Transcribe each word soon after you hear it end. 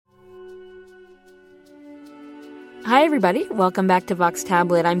Hi, everybody. Welcome back to Vox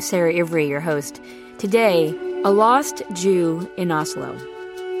Tablet. I'm Sarah Ivry, your host. Today, a lost Jew in Oslo.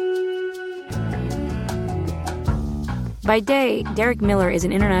 By day, Derek Miller is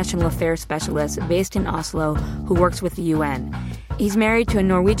an international affairs specialist based in Oslo who works with the UN. He's married to a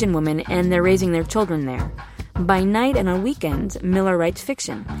Norwegian woman, and they're raising their children there. By night and on weekends, Miller writes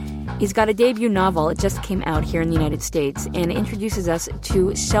fiction. He's got a debut novel. It just came out here in the United States and introduces us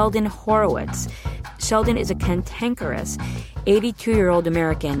to Sheldon Horowitz. Sheldon is a cantankerous 82-year-old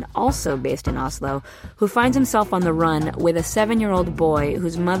American, also based in Oslo, who finds himself on the run with a 7-year-old boy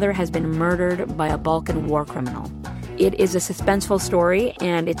whose mother has been murdered by a Balkan war criminal. It is a suspenseful story,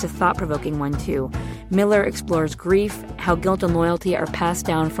 and it's a thought-provoking one, too. Miller explores grief, how guilt and loyalty are passed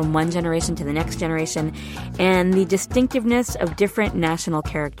down from one generation to the next generation, and the distinctiveness of different national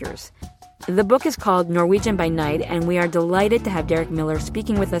characters. The book is called Norwegian by Night, and we are delighted to have Derek Miller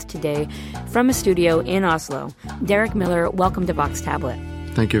speaking with us today from a studio in Oslo. Derek Miller, welcome to Vox Tablet.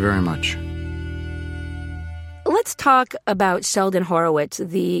 Thank you very much. Let's talk about Sheldon Horowitz,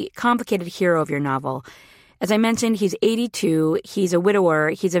 the complicated hero of your novel. As I mentioned, he's 82, he's a widower,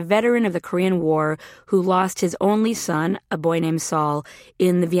 he's a veteran of the Korean War who lost his only son, a boy named Saul,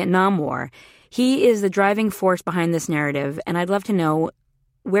 in the Vietnam War. He is the driving force behind this narrative, and I'd love to know,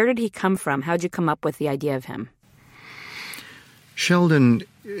 where did he come from? How'd you come up with the idea of him? Sheldon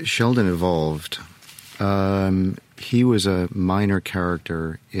evolved. He was a minor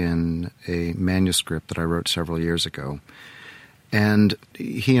character in a manuscript that I wrote several years ago, and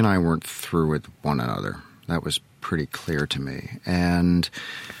he and I weren't through with one another. That was pretty clear to me. And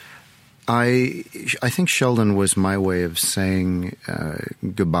I think Sheldon was my way of saying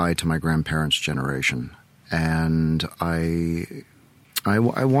goodbye to my grandparents' generation. And I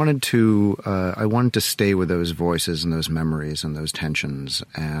wanted to stay with those voices and those memories and those tensions.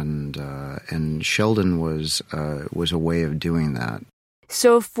 And Sheldon was a way of doing that.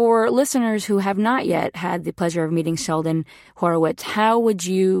 So for listeners who have not yet had the pleasure of meeting Sheldon Horowitz, how would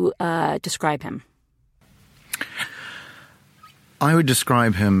you describe him? I would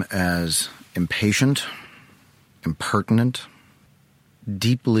describe him as impatient, impertinent,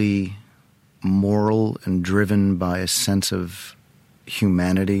 deeply moral and driven by a sense of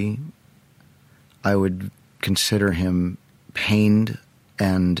humanity. I would consider him pained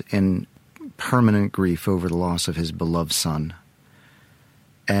and in permanent grief over the loss of his beloved son.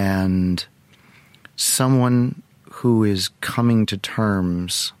 And someone who is coming to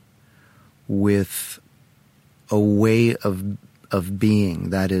terms with a way of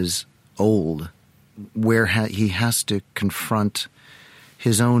being that is old, where he has to confront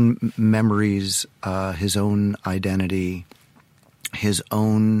his own memories, his own identity, his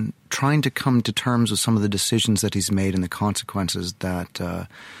own trying to come to terms with some of the decisions that he's made and the consequences that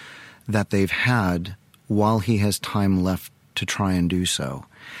they've had while he has time left to try and do so.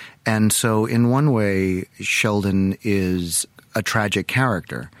 And so in one way, Sheldon is a tragic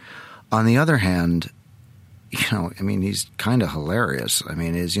character. On the other hand, he's kind of hilarious.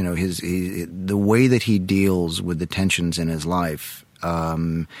 The way that he deals with the tensions in his life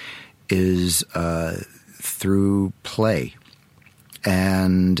is through play.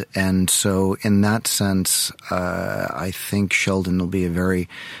 And so in that sense, I think Sheldon will be a very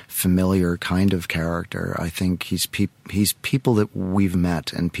familiar kind of character. I think he's people that we've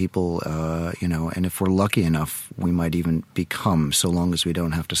met and people, and if we're lucky enough, we might even become, so long as we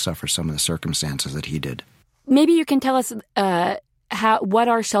don't have to suffer some of the circumstances that he did. Maybe you can tell us what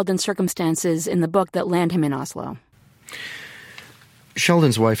are Sheldon's circumstances in the book that land him in Oslo?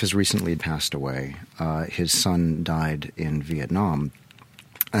 Sheldon's wife has recently passed away. His son died in Vietnam.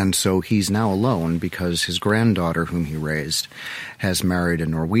 And so he's now alone because his granddaughter, whom he raised, has married a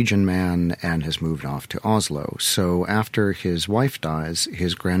Norwegian man and has moved off to Oslo. So after his wife dies,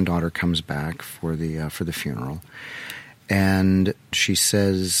 his granddaughter comes back for the funeral. And she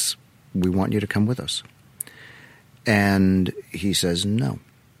says, "We want you to come with us." And he says no.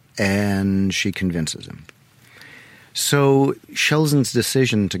 And she convinces him. So Sheldon's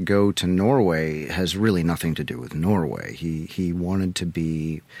decision to go to Norway has really nothing to do with Norway. He wanted to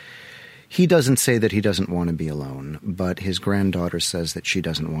be – he doesn't say that he doesn't want to be alone, but his granddaughter says that she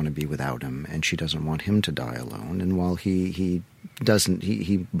doesn't want to be without him and she doesn't want him to die alone. And while he doesn't –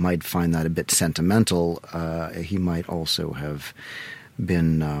 he might find that a bit sentimental, he might also have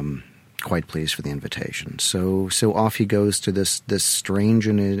been quite pleased for the invitation. So off he goes to this strange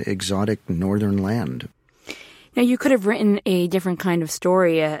and exotic northern land. Now, you could have written a different kind of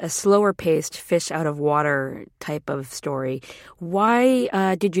story, a slower-paced, fish-out-of-water type of story.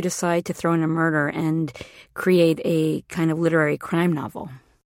 Why did you decide to throw in a murder and create a kind of literary crime novel?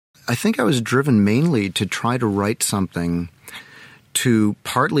 I think I was driven mainly to try to write something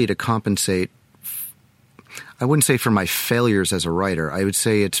partly to compensate. I wouldn't say for my failures as a writer. I would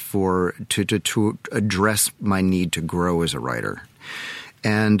say it's to address my need to grow as a writer.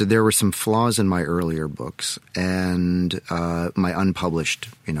 And there were some flaws in my earlier books and my unpublished,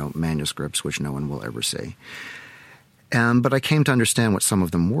 manuscripts, which no one will ever see. But I came to understand what some of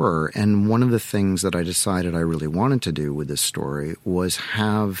them were. And one of the things that I decided I really wanted to do with this story was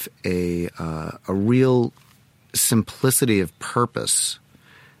have a real simplicity of purpose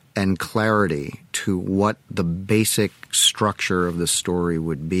and clarity to what the basic structure of the story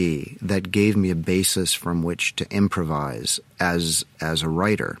would be that gave me a basis from which to improvise as a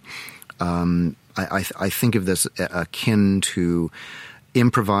writer. I think of this akin to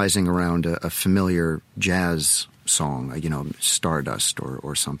improvising around a familiar jazz song, Stardust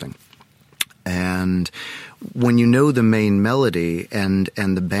or something. And when you know the main melody and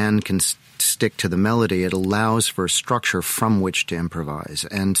the band can stick to the melody, it allows for a structure from which to improvise.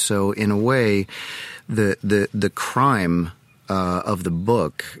 And so in a way, the crime of the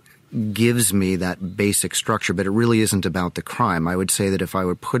book gives me that basic structure, but it really isn't about the crime. I would say that if I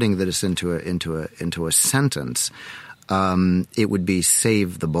were putting this into a sentence, it would be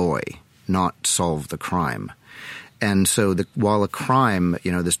save the boy, not solve the crime. And so while a crime,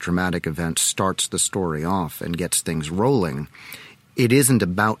 this dramatic event starts the story off and gets things rolling, it isn't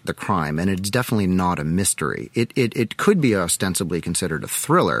about the crime, and it's definitely not a mystery. It could be ostensibly considered a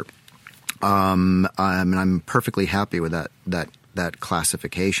thriller. I'm perfectly happy with that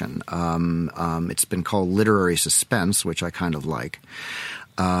classification. It's been called literary suspense, which I kind of like,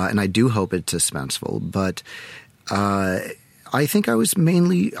 and I do hope it's suspenseful. But I think I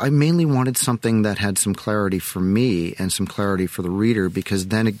mainly wanted something that had some clarity for me and some clarity for the reader, because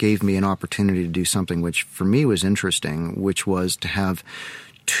then it gave me an opportunity to do something which for me was interesting, which was to have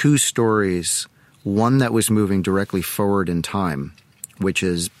two stories, one that was moving directly forward in time, which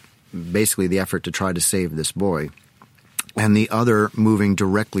is basically the effort to try to save this boy, and the other moving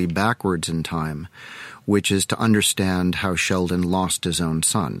directly backwards in time, which is to understand how Sheldon lost his own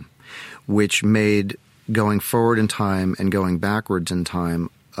son, which made going forward in time and going backwards in time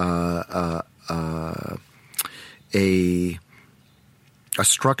a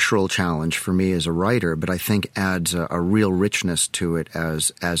structural challenge for me as a writer, but I think adds a real richness to it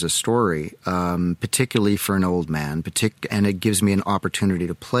as a story, particularly for an old man, and it gives me an opportunity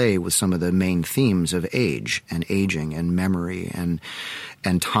to play with some of the main themes of age and aging and memory and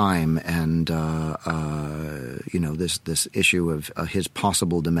time and this issue of his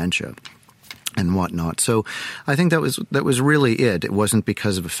possible dementia and whatnot. So I think that was really it. It wasn't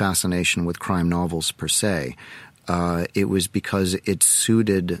because of a fascination with crime novels per se. It was because it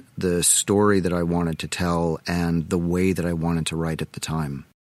suited the story that I wanted to tell and the way that I wanted to write at the time.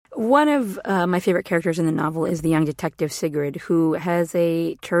 One of my favorite characters in the novel is the young detective Sigrid, who has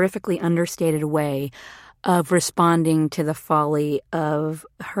a terrifically understated way of responding to the folly of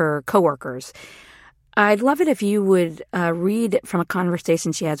her coworkers. I'd love it if you would read from a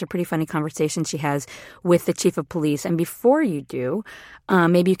conversation she has, a pretty funny conversation she has with the chief of police. And before you do,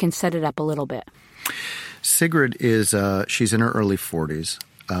 maybe you can set it up a little bit. Sigrid is, she's in her early 40s.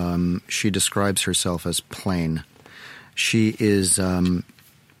 She describes herself as plain. She is,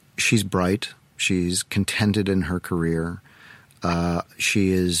 she's bright. She's contented in her career.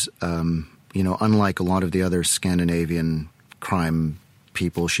 She is, unlike a lot of the other Scandinavian crime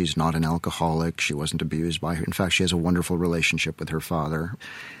people, she's not an alcoholic. She wasn't abused by her. In fact, she has a wonderful relationship with her father.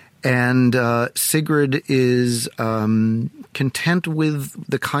 And Sigrid is content with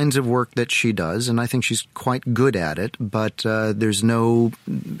the kinds of work that she does, and I think she's quite good at it. But there's no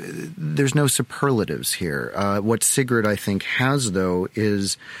superlatives here. What Sigrid, I think, has though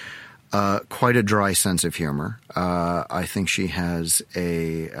is quite a dry sense of humor. I think she has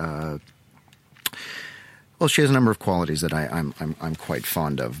she has a number of qualities that I'm quite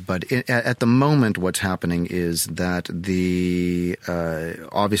fond of. But at the moment, what's happening is that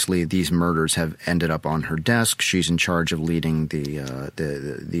obviously these murders have ended up on her desk. She's in charge of leading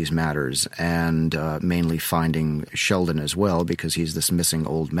these matters and mainly finding Sheldon as well, because he's this missing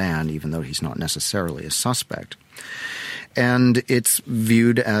old man, even though he's not necessarily a suspect. And it's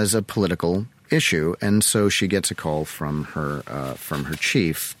viewed as a political issue, and so she gets a call from her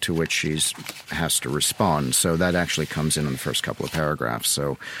chief, to which she has to respond. So that actually comes in the first couple of paragraphs.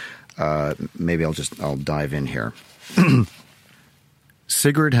 So maybe I'll dive in here.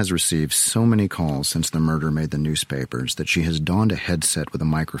 Sigrid has received so many calls since the murder made the newspapers that she has donned a headset with a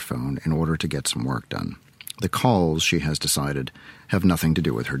microphone in order to get some work done. The calls, she has decided, have nothing to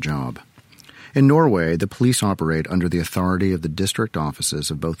do with her job. In Norway, the police operate under the authority of the district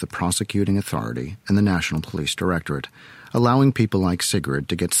offices of both the prosecuting authority and the National Police Directorate, allowing people like Sigrid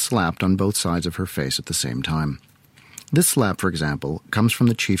to get slapped on both sides of her face at the same time. This slap, for example, comes from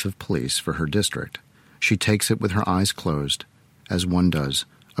the chief of police for her district. She takes it with her eyes closed, as one does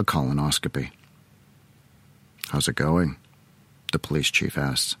a colonoscopy. "How's it going?" the police chief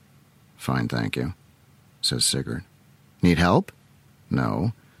asks. "Fine, thank you," says Sigrid. "Need help?"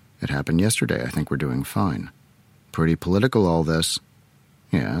 "No. It happened yesterday. I think we're doing fine." "Pretty political, all this."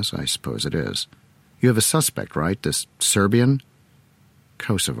 "Yes, I suppose it is." "You have a suspect, right? This Serbian?"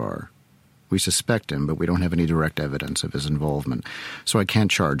 "Kosovar. We suspect him, but we don't have any direct evidence of his involvement, so I can't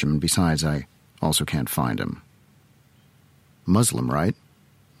charge him, and besides, I also can't find him." "Muslim, right?"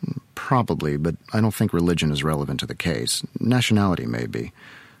 "Probably, but I don't think religion is relevant to the case. Nationality may be.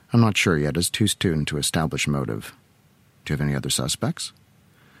 I'm not sure yet. It's too soon to establish motive." "Do you have any other suspects?"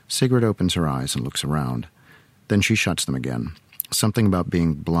 Sigrid opens her eyes and looks around. Then she shuts them again. Something about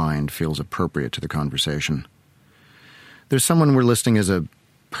being blind feels appropriate to the conversation. "There's someone we're listing as a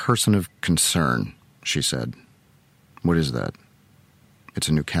person of concern," she said. "What is that?" "It's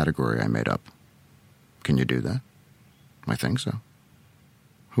a new category I made up." "Can you do that?" "I think so."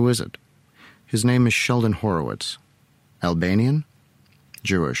 "Who is it?" "His name is Sheldon Horowitz." "Albanian?"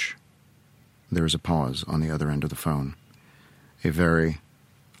 "Jewish." There is a pause on the other end of the phone. A very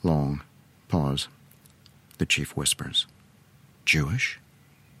long pause. The chief whispers, "Jewish?"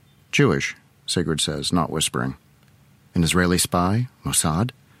 "Jewish," Sigrid says, not whispering. "An Israeli spy?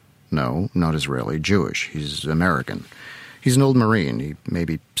 Mossad?" "No, not Israeli. Jewish. He's American. He's an old Marine. He may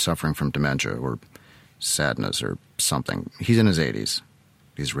be suffering from dementia or sadness or something. He's in his 80s.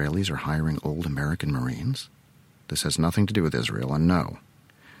 The Israelis are hiring old American Marines? This has nothing to do with Israel, and no.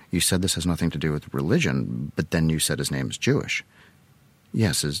 You said this has nothing to do with religion, but then you said his name is Jewish."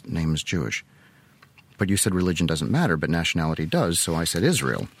 "Yes, his name is Jewish." "But you said religion doesn't matter, but nationality does, so I said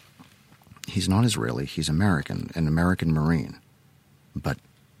Israel." "He's not Israeli. He's American, an American Marine. But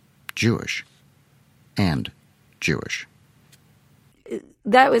Jewish. And Jewish."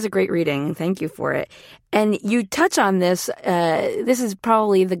 That was a great reading. Thank you for it. And you touch on this. This is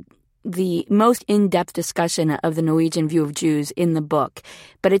probably the most in-depth discussion of the Norwegian view of Jews in the book.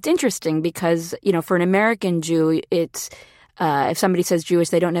 But it's interesting because, for an American Jew, it's if somebody says Jewish,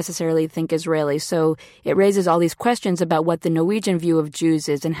 they don't necessarily think Israeli. So it raises all these questions about what the Norwegian view of Jews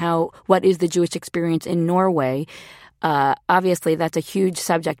is and what is the Jewish experience in Norway. Obviously, that's a huge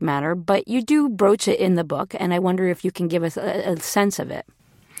subject matter, but you do broach it in the book, and I wonder if you can give us a sense of it.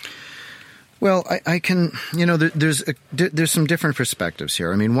 Well, I can, there's some different perspectives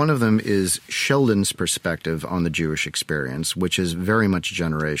here. I mean, one of them is Sheldon's perspective on the Jewish experience, which is very much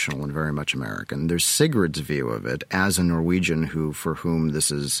generational and very much American. There's Sigrid's view of it as a Norwegian for whom this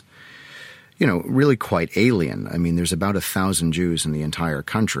is, really quite alien. I mean, there's about 1,000 Jews in the entire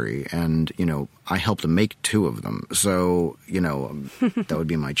country, and, I helped to make 2 of them. So, that would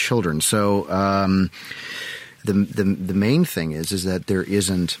be my children. So the main thing is that there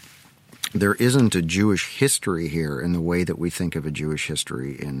isn't a Jewish history here in the way that we think of a Jewish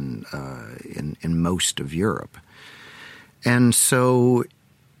history in most of Europe. And so,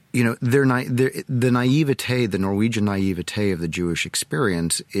 the naivete, the Norwegian naivete of the Jewish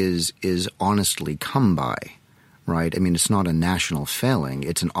experience is honestly come by, right? I mean, it's not a national failing.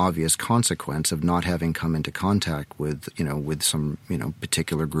 It's an obvious consequence of not having come into contact with some,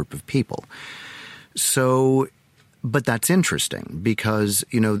 particular group of people. So, but that's interesting because,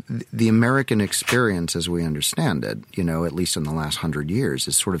 the American experience as we understand it, at least in the last 100 years,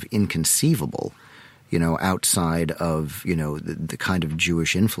 is sort of inconceivable, outside of, the kind of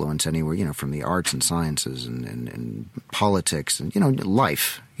Jewish influence anywhere, from the arts and sciences and politics and,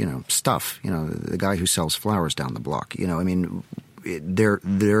 life, stuff, the guy who sells flowers down the block, we're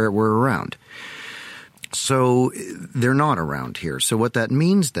around. So they're not around here. So what that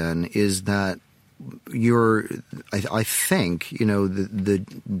means then is that I think,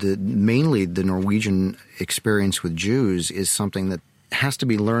 the mainly the Norwegian experience with Jews is something that has to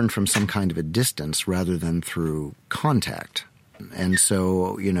be learned from some kind of a distance rather than through contact. And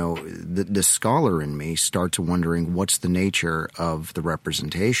so, the scholar in me starts wondering what's the nature of the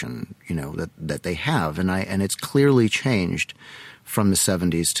representation, that they have. And it's clearly changed from the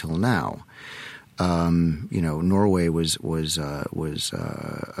 70s till now. Norway was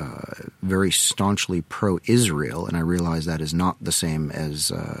very staunchly pro-Israel, and I realize that is not the same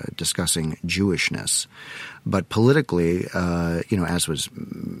as discussing Jewishness. But politically, as was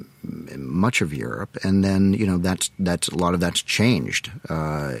much of Europe, and then that's a lot of that's changed,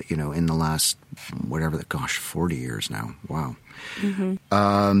 in the last 40 years now. Wow.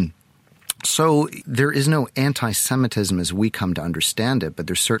 Mm-hmm. So there is no anti-Semitism as we come to understand it, but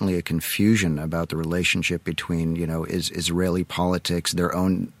there's certainly a confusion about the relationship between, Israeli politics, their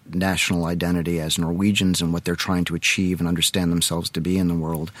own national identity as Norwegians and what they're trying to achieve and understand themselves to be in the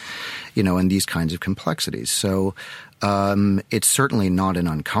world, and these kinds of complexities. So it's certainly not an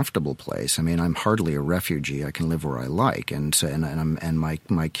uncomfortable place. I mean, I'm hardly a refugee. I can live where I like, and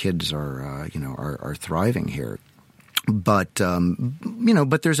my kids are thriving here. But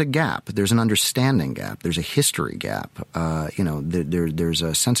but there's a gap. There's an understanding gap. There's a history gap. There's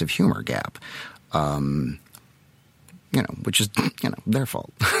a sense of humor gap. Which is their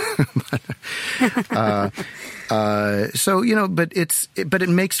fault. But it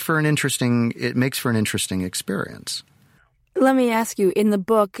makes for an interesting experience. Let me ask you, in the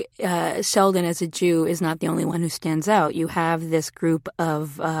book, Sheldon as a Jew is not the only one who stands out. You have this group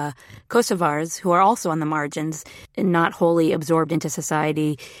of Kosovars who are also on the margins, not wholly absorbed into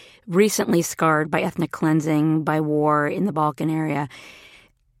society, recently scarred by ethnic cleansing, by war in the Balkan area.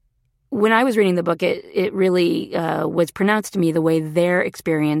 When I was reading the book, it really was pronounced to me the way their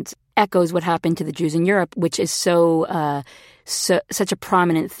experience echoes what happened to the Jews in Europe, which is such a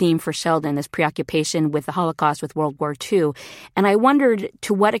prominent theme for Sheldon, this preoccupation with the Holocaust, with World War II. And I wondered,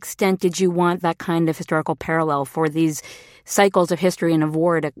 to what extent did you want that kind of historical parallel for these cycles of history and of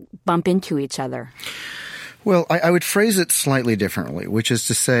war to bump into each other? Well, I would phrase it slightly differently, which is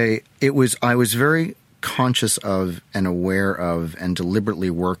to say I was very conscious of and aware of and deliberately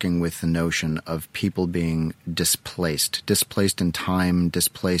working with the notion of people being displaced in time,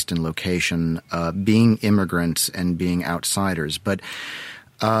 displaced in location, being immigrants and being outsiders. But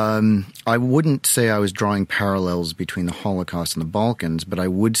I wouldn't say I was drawing parallels between the Holocaust and the Balkans, but I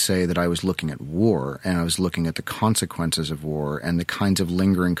would say that I was looking at war, and I was looking at the consequences of war and the kinds of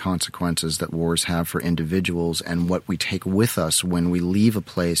lingering consequences that wars have for individuals and what we take with us when we leave a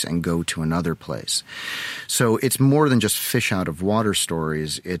place and go to another place. So it's more than just fish out of water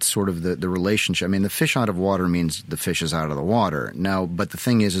stories. It's sort of the relationship. I mean, the fish out of water means the fish is out of the water. Now, but the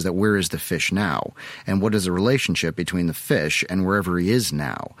thing is that where is the fish now? And what is the relationship between the fish and wherever he is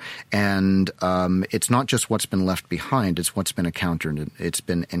now? And it's not just what's been left behind; it's what's been encountered. It's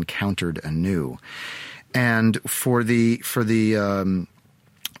been encountered anew. And for the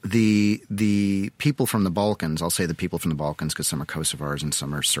people from the Balkans, I'll say the people from the Balkans because some are Kosovars and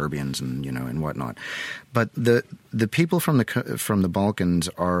some are Serbians and whatnot. But the people from the Balkans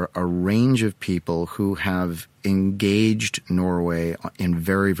are a range of people who have engaged Norway in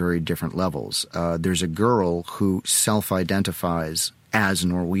very, very different levels. There's a girl who self-identifies as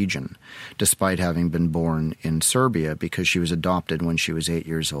Norwegian, despite having been born in Serbia, because she was adopted when she was 8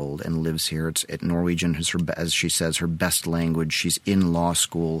 years old and lives here. Norwegian is, as she says, her best language. She's in law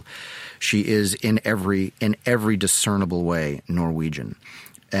school. She is in every discernible way Norwegian.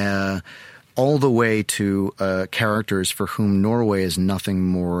 All the way to characters for whom Norway is nothing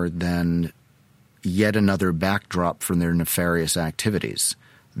more than yet another backdrop for their nefarious activities.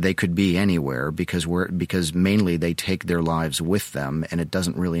 They could be anywhere because mainly they take their lives with them, and it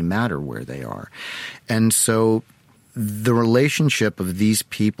doesn't really matter where they are. And so the relationship of these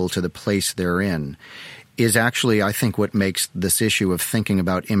people to the place they're in is actually, I think, what makes this issue of thinking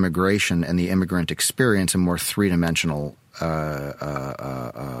about immigration and the immigrant experience a more three-dimensional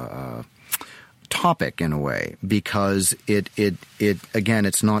topic in a way, because it again,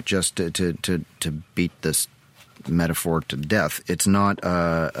 it's not just to beat this metaphor to death. It's not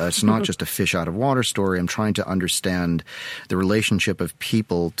just a fish out of water story. I'm trying to understand the relationship of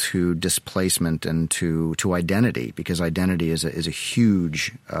people to displacement and to identity, because identity is a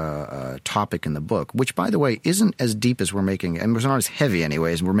huge topic in the book, which, by the way, isn't as deep as we're making, and it's not as heavy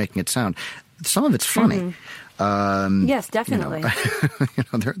anyways, and we're making it sound. Some of it's funny. Mm-hmm. Yes, definitely.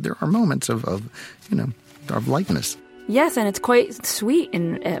 There are moments of lightness. Yes, and it's quite sweet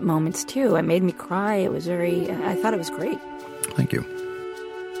at moments, too. It made me cry. It was I thought it was great. Thank you.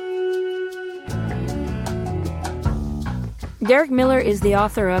 Derek Miller is the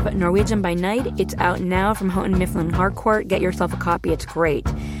author of Norwegian by Night. It's out now from Houghton Mifflin Harcourt. Get yourself a copy. It's great.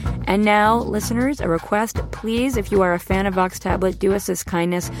 And now, listeners, a request. Please, if you are a fan of Vox Tablet, do us this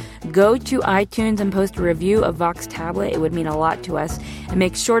kindness. Go to iTunes and post a review of Vox Tablet. It would mean a lot to us. And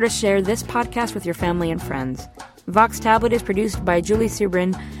make sure to share this podcast with your family and friends. Vox Tablet is produced by Julie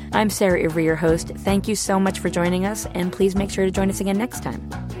Subrin. I'm Sarah Ivry, your host. Thank you so much for joining us, and please make sure to join us again next time.